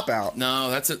 That's a cop-out.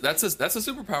 No, that's a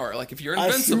superpower. Like if you're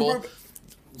invincible,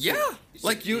 yeah,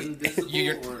 like you're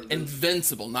Invisible or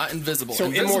invincible, not invisible. So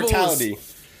Invincible is- immortality.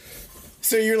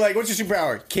 So you're like, what's your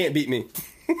superpower? Can't beat me.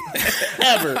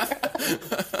 Ever.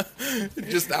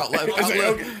 just outlive It's like,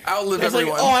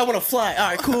 everyone. oh, I want to fly. All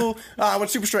right, cool. I want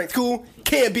super strength. Cool.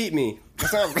 Can't beat me.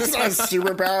 That's not a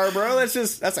superpower, bro.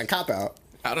 That's a cop-out.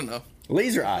 I don't know.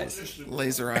 Laser eyes.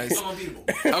 Laser eyes. unbeatable.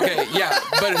 Okay, yeah,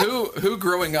 but who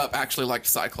growing up actually liked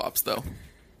Cyclops though?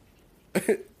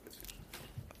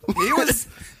 He was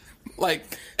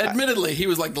like, admittedly, he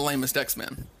was like the lamest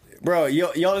X-Men. Bro,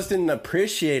 y'all just didn't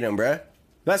appreciate him, bro.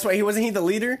 That's why wasn't he the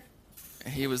leader?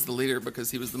 He was the leader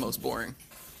because he was the most boring.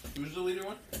 Who's the leader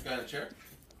one? Guy in a chair?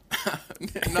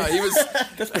 No, he was.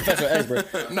 That's Professor X,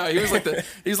 bro. No, he was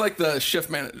like the shift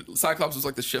man. Cyclops was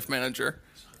like the shift manager.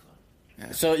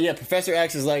 So yeah, Professor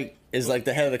X is like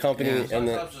the head of the company, Yeah. and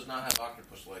Cyclops does not have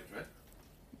octopus legs, right?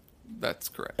 That's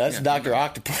correct. that's Yeah. Dr.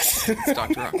 Octopus. It's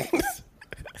Dr. Octopus.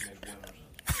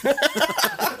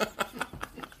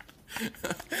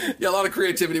 Yeah, a lot of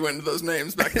creativity went into those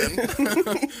names back then.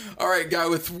 All right, guy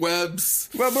with webs.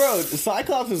 Well, bro,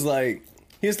 Cyclops was like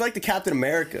the Captain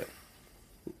America.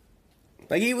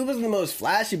 Like he wasn't the most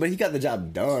flashy, but he got the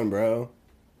job done, bro.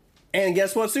 And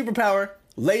guess what? Superpower: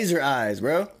 laser eyes,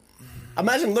 bro.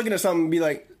 Imagine looking at something and be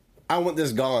like, "I want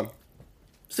this gone."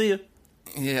 See ya.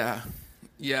 Yeah,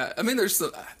 yeah. I mean, there's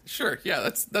sure. Yeah,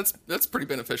 that's pretty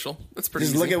beneficial. That's pretty.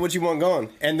 Just easy. look at what you want gone,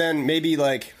 and then maybe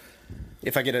like,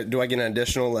 if I do I get an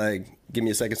additional like, give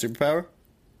me a second superpower?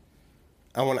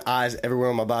 I want eyes everywhere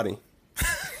on my body.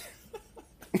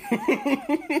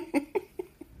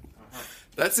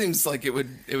 That seems like it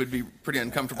would be pretty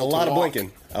uncomfortable. A lot to of walk,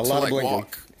 blinking. A to, lot of like, blinking.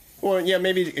 walk. Well, yeah,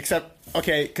 maybe except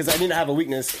okay, because I need to have a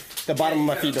weakness. The bottom of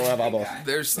my feet don't have eyeballs.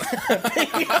 There's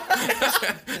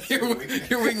your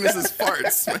weakness is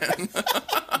farts, man.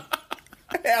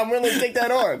 Yeah, I'm willing to take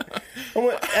that on.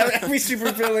 Every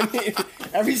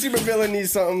supervillain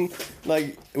needs something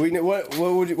like. What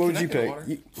would you get pick?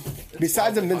 water?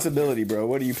 Besides invincibility, bro,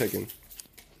 what are you picking?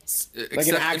 Like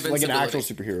an actual invincibility.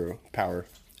 superhero power.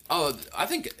 Oh, I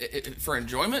think for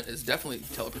enjoyment is definitely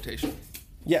teleportation.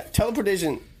 Yeah,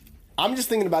 teleportation. I'm just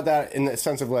thinking about that in the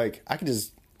sense of like I could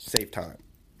just save time.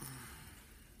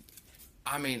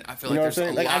 I mean, I feel You know like what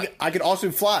I'm there's saying? a Like lot. I could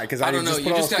also fly because I don't know.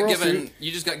 You just got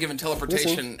given Suit.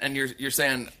 teleportation, and you're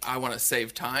saying I want to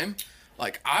save time.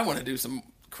 Like I want to do some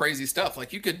crazy stuff.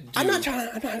 Like you could. I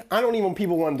don't even want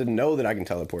people wanting to know that I can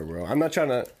teleport, bro. I'm not trying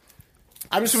to.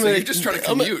 I'm just. So you're just trying to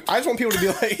commute. I just want people to be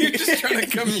like. You're just trying to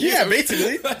commute. Yeah,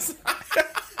 basically.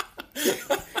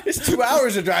 It's 2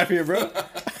 hours to drive here, bro.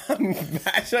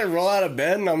 Should I roll out of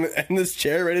bed and I'm in this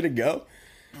chair ready to go?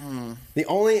 The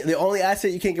only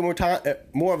asset you can't get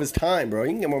more of is time, bro. You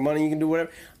can get more money, you can do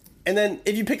whatever. And then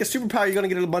if you pick a superpower, you're gonna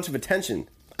get a bunch of attention.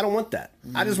 I don't want that.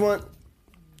 I just want.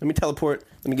 Let me teleport.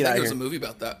 Let me get I out think of there's here. a movie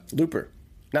about that. Looper,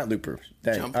 not Looper.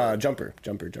 Dang. Jumper.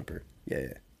 Jumper.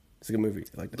 Yeah. It's a good movie.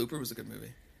 I like that. Looper was a good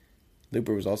movie.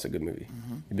 Looper was also a good movie.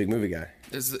 You're a big movie guy.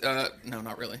 No,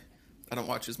 not really. I don't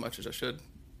watch as much as I should.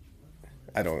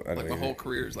 I don't. Like my either. whole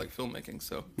career is like filmmaking,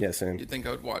 so Yeah, same. You'd think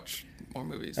I would watch more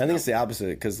movies. I think No. it's the opposite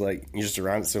because like you're just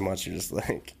around it so much. You're just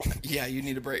like. Yeah, you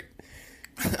need a break.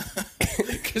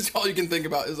 Because all you can think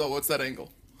about is, oh, what's that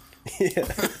angle? Yeah.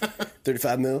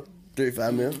 35 mil.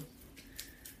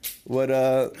 What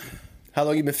how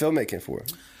long you been filmmaking for?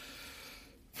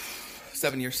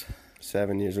 7 years.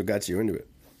 7 years. What got you into it?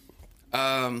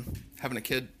 Having a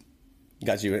kid.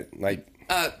 Got you like?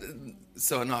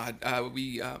 So no,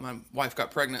 my wife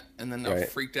got pregnant, and then I Right.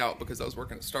 freaked out because I was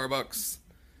working at Starbucks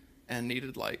and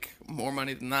needed like more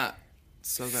money than that.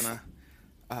 So then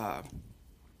I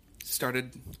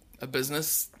started a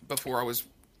business before I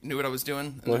knew what I was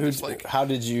doing. And Well, then just like how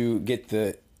did you get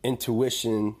the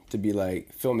intuition to be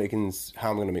like, filmmaking's how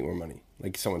I'm going to make more money?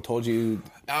 Like someone told you?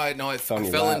 I on your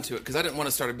fell lap. into it because I didn't want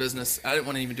to start a business. I didn't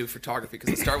want to even do photography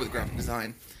because I started with graphic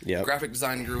design. Yep. Graphic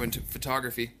design grew into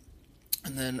photography,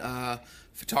 and then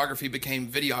photography became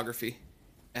videography,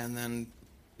 and then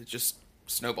it just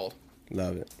snowballed.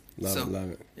 Love it.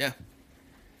 Love it. Yeah.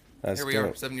 That's Here we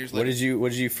dope. are, 7 years What later.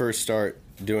 did you first start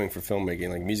doing for filmmaking?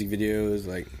 Like music videos,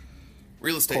 like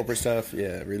Real estate. corporate stuff?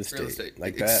 Yeah, real estate. Real estate.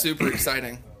 Like It's that. super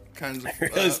exciting. Kinds of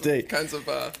Real estate. Kinds of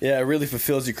Yeah, it really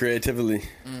fulfills you creatively.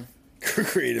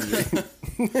 Creatively.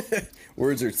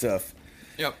 Words are tough.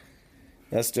 Yep.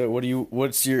 That's dope.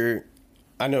 What's your,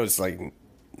 I know it's like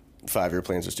 5-year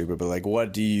plans are stupid, but like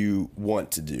what do you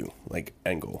want to do? Like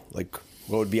end goal? Like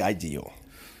what would be ideal?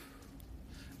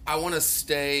 I want to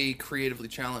stay creatively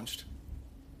challenged.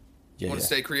 Yeah. I want to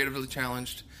stay creatively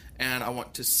challenged, and I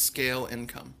want to scale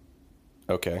income.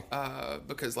 Okay.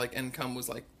 Because like income was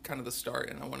like kind of the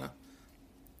start, and I want to,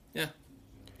 yeah.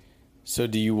 So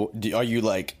are you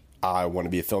like, I want to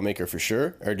be a filmmaker for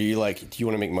sure? Or do you want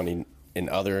to make money in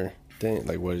other things?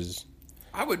 Like what is...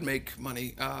 I would make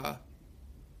money. I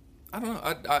don't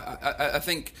know. I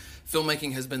think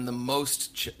filmmaking has been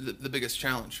the biggest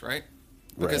challenge, right?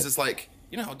 Because Right. it's like,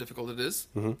 you know how difficult it is,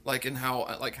 like, and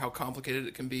how complicated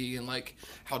it can be, and like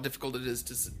how difficult it is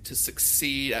to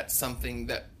succeed at something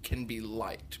that can be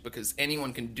liked, because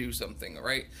anyone can do something,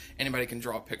 right? Anybody can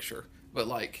draw a picture, but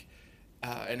like,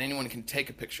 and anyone can take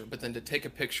a picture, but then to take a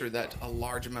picture that a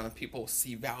large amount of people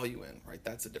see value in, right?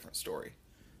 That's a different story.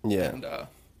 Yeah. And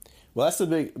Well, that's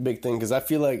the big thing, because I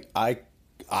feel like I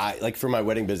like for my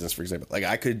wedding business, for example, like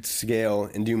I could scale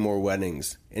and do more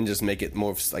weddings and just make it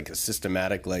more of like a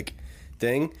systematic like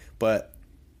thing. But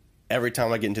every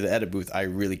time I get into the edit booth, I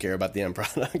really care about the end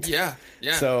product. yeah.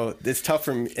 So it's tough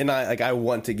for me, and I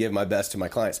want to give my best to my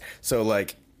clients. So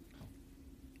like,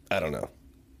 I don't know,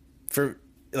 for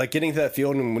like getting to that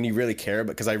field and when you really care,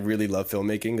 because I really love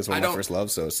filmmaking, is one of my first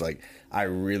loves. So it's like I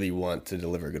really want to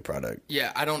deliver a good product.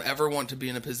 Yeah, I don't ever want to be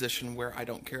in a position where I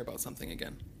don't care about something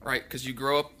again, right? Because you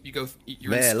grow up, you're in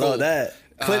Man, school. love that.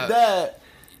 Clip that.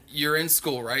 You're in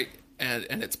school, right?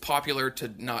 And it's popular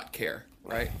to not care,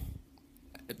 right?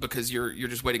 Because you're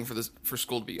just waiting for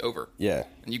school to be over. Yeah.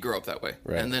 And you grow up that way.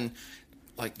 Right. And then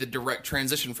like the direct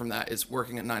transition from that is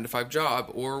working a 9-to-5 job,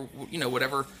 or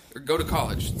whatever, or go to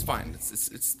college. It's fine.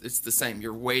 It's the same.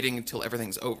 You're waiting until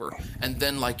everything's over, and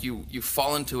then like you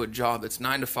fall into a job that's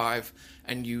 9 to 5,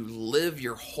 and you live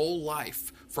your whole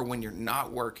life for when you're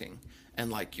not working,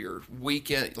 and like your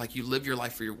weekend, like you live your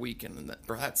life for your weekend, and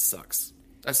that sucks.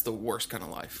 That's the worst kind of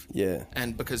life. Yeah.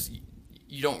 And because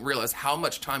you don't realize how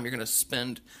much time you're going to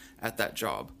spend at that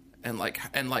job, and like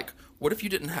what if you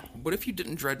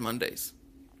didn't dread Mondays?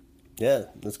 Yeah,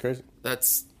 that's crazy.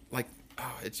 That's like,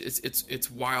 oh, it's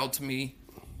wild to me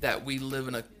that we live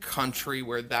in a country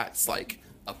where that's like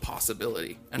a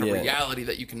possibility and a Yeah. reality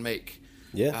that you can make.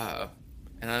 Yeah.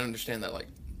 And I understand that like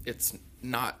it's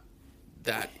not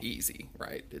that easy,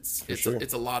 right? It's sure.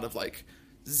 it's a lot of like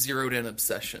zeroed in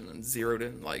obsession and zeroed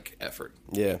in like effort.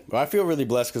 Yeah. Well, I feel really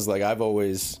blessed because like I've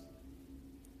always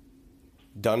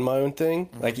done my own thing.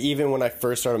 Mm-hmm. Like even when I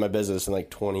first started my business in like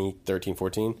 2013,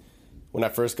 14, when I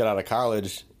first got out of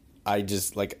college, I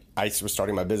just like I was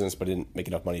starting my business but didn't make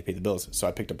enough money to pay the bills. So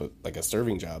I picked up a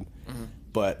serving job. Mm-hmm.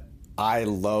 But I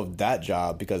loved that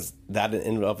job because that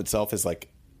in and of itself is like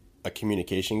a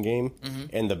communication game,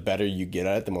 and the better you get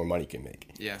at it, the more money you can make.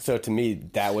 Yeah. So to me,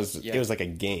 that was Yeah. it was like a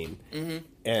game,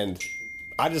 and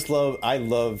I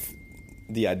love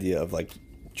the idea of like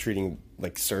treating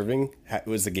like serving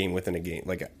was a game within a game.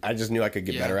 Like I just knew I could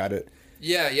get Yeah. better at it.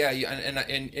 Yeah,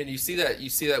 and you see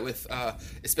that with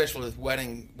especially with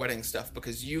wedding stuff,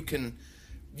 because you can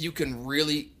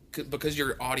really, because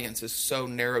your audience is so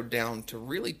narrowed down to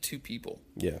really 2 people.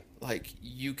 Yeah. Like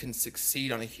you can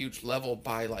succeed on a huge level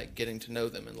by like getting to know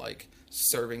them and like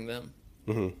serving them.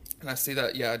 Mm-hmm. And I see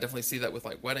that. Yeah, I definitely see that with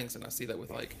like weddings, and I see that with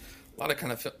like a lot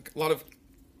of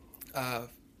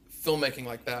filmmaking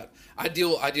like that.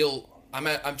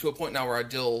 I'm to a point now where I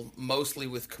deal mostly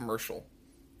with commercial.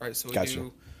 Right, so we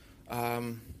Gotcha.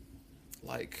 do,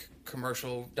 like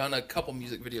commercial. Done a couple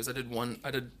music videos. I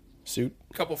did Suit.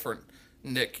 a couple for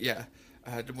Nick. Yeah,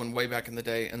 I did one way back in the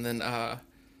day, and then and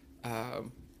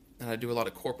I do a lot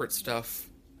of corporate stuff.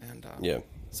 And Yeah.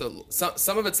 so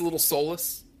some of it's a little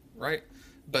soulless, right?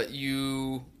 But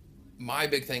my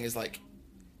big thing is like,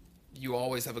 you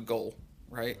always have a goal,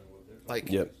 right?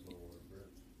 Like, Yep.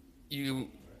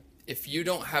 if you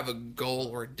don't have a goal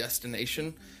or a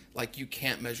destination, like, you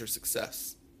can't measure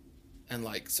success. And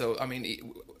like, so, I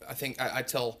mean, I think I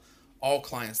tell all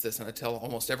clients this, and I tell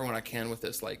almost everyone I can with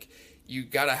this, like, you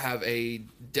got to have a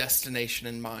destination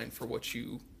in mind for what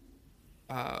you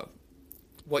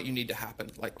need to happen.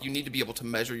 Like, you need to be able to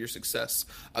measure your success.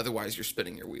 Otherwise, you're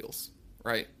spinning your wheels,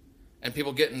 right? And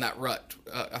people get in that rut,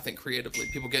 I think creatively.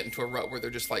 People get into a rut where they're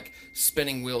just like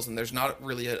spinning wheels and there's not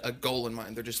really a goal in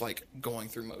mind. They're just like going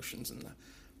through motions. And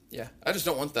yeah, I just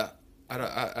don't want that.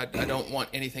 I don't want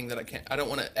anything that I can't. I don't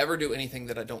want to ever do anything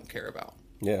that I don't care about.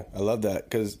 Yeah, I love that,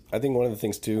 because I think one of the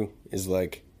things too is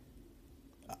like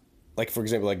for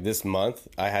example, like this month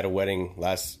I had a wedding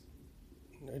last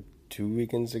 2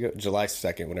 weekends ago, July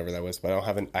 2nd, whenever that was. But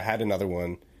I had another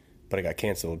one, but it got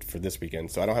canceled for this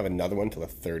weekend, so I don't have another one till the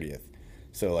 30th.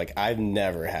 So like I've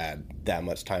never had that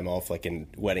much time off, like in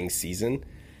wedding season.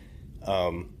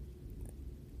 So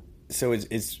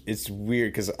it's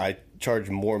weird because I charge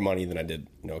more money than I did,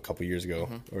 a couple years ago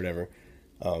or whatever.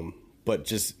 But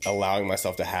just allowing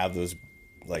myself to have those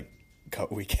like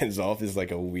weekends off is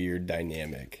like a weird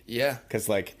dynamic. Yeah, because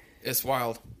like it's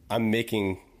wild. I'm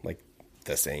making like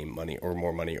the same money or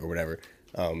more money or whatever.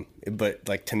 But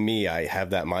like to me, I have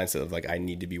that mindset of like I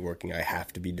need to be working. I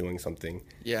have to be doing something.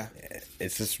 Yeah,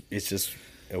 it's just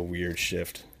a weird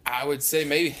shift. I would say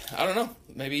maybe, I don't know.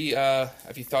 Maybe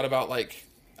have you thought about like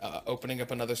opening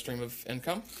up another stream of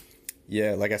income?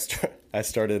 Yeah, like I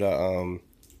started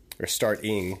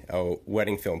starting a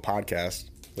wedding film podcast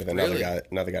with another guy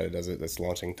that does it, that's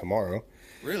launching tomorrow.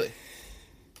 Really?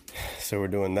 So we're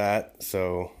doing that.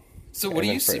 So what do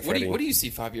you see? What do you see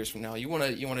 5 years from now? You want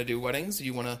to do weddings? Do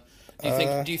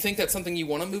you think that's something you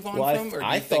want to move on from? Or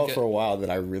I thought for a while that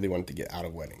I really wanted to get out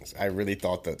of weddings. I really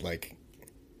thought that like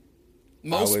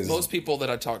most people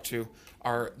that I talk to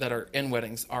that are in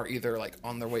weddings are either like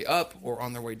on their way up or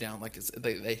on their way down. Like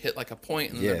they hit like a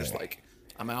point and they're just like,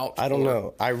 I'm out. I don't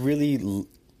know.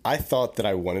 I thought that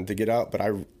I wanted to get out, but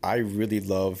I really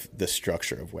love the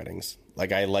structure of weddings.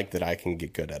 Like I like that I can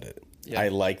get good at it. Yeah. I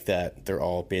like that they're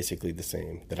all basically the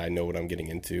same, that I know what I'm getting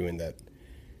into, and that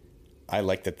I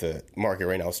like that the market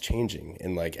right now is changing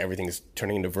and like everything's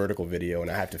turning into vertical video and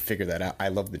I have to figure that out. I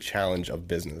love the challenge of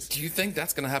business. Do you think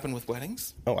that's going to happen with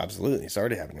weddings? Oh, absolutely. It's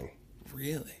already happening.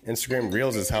 Really? Instagram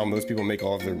Reels is how most people make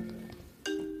all of their,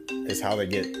 is how they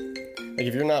get, like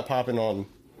if you're not popping on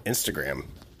Instagram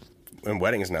and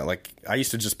weddings now, like I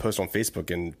used to just post on Facebook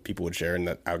and people would share and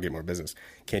that I would get more business.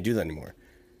 Can't do that anymore.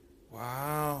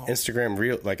 Wow. Instagram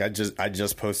Reel, like I'm just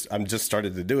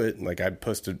started to do it. Like I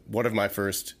posted one of my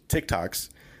first TikToks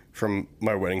from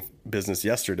my wedding business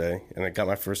yesterday, and I got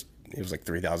my first, it was like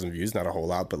 3,000 views, not a whole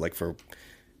lot, but like for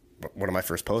one of my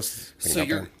first posts.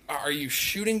 So are you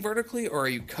shooting vertically or are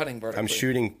you cutting vertically? I'm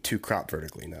shooting to crop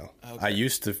vertically now. Okay. I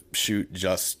used to shoot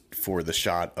just for the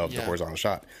shot of the horizontal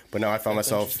shot, but now I found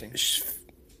myself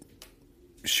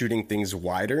shooting things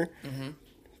wider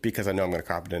because I know I'm going to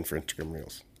crop it in for Instagram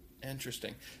Reels.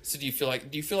 Interesting. So do you feel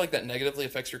like that negatively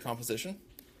affects your composition?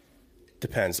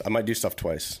 Depends. I might do stuff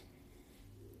twice.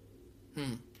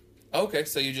 Okay,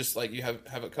 so you just like you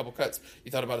have a couple cuts. You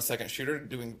thought about a second shooter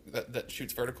doing that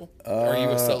shoots vertical? Or are you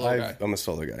a solo guy? I'm a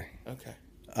solo guy. Okay.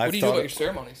 What do you do about your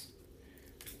ceremonies?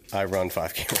 I run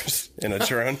 5 cameras in a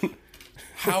drone.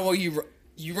 How will you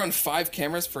run 5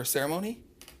 cameras for a ceremony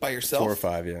by yourself? 4 or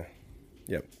 5, yeah.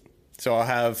 Yep. So I'll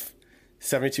have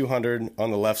 7200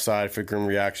 on the left side for groom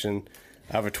reaction.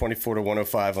 I have a 24 to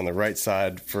 105 on the right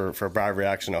side for bride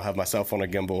reaction. I'll have my cell phone, a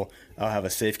gimbal. I'll have a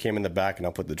safe cam in the back, and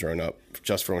I'll put the drone up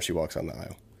just for when she walks down the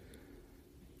aisle.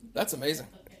 That's amazing.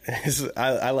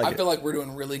 I like it. I feel like we're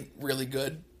doing really, really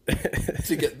good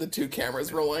to get the 2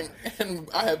 cameras rolling, and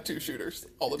I have 2 shooters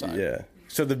all the time. Yeah.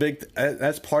 So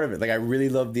that's part of it. Like I really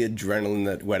love the adrenaline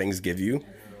that weddings give you.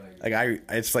 Like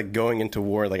it's like going into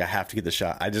war. Like I have to get the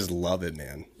shot. I just love it,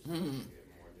 man.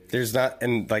 There's not,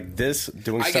 and like this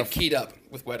doing stuff. I get keyed up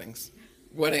with weddings.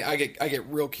 I get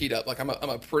real keyed up. Like I'm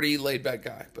a pretty laid back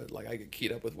guy, but like I get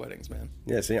keyed up with weddings, man.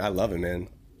 Yeah, see, I love it, man.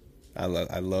 I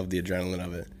love the adrenaline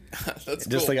of it. That's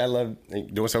just cool. like I love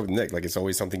doing stuff with Nick. Like it's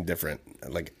always something different.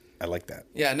 Like I like that.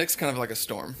 Yeah, Nick's kind of like a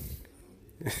storm.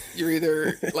 You're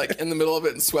either like in the middle of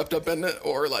it and swept up in it,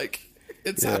 or like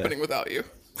it's happening without you.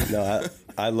 No,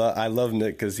 I love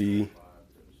Nick because he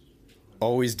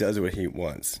always does what he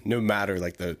wants, no matter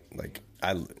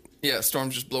Yeah,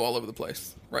 storms just blow all over the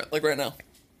place. Right, like right now.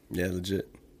 Yeah,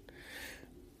 legit.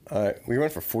 All right, we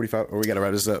went for 45. Or we got to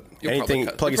wrap this up. You'll Anything?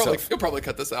 Plug yourself. You'll probably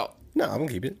cut this out. No, I'm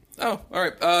gonna keep it. Oh, all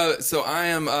right. So I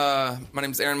am. My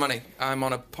name's Aaron Money. I'm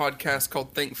on a podcast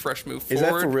called Think Fresh, Move Forward. Is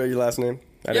that for real? Your last name?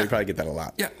 I know Yeah. you probably get that a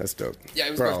lot. Yeah. That's dope. Yeah,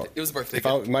 it was Bro, birthday. It was a birthday.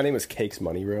 If my name was Cakes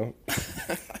Money, bro.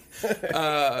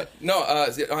 I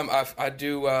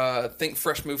do Think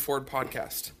Fresh, Move Forward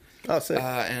podcast. Oh, sick.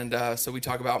 So we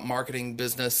talk about marketing,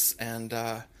 business, and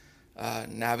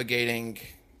navigating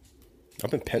I've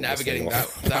been petting navigating this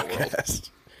thing that all world. podcast.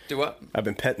 Do what? I've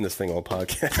been petting this thing all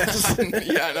podcast.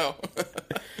 Yeah, I know.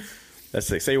 That's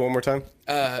sick. Say it one more time.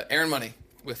 Aaron Money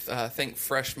with Think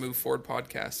Fresh, Move Forward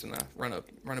podcast, and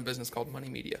run a business called Money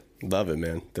Media. Love it,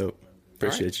 man. Dope.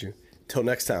 Appreciate you. Till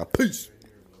next time. Peace.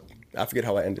 I forget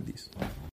how I ended these.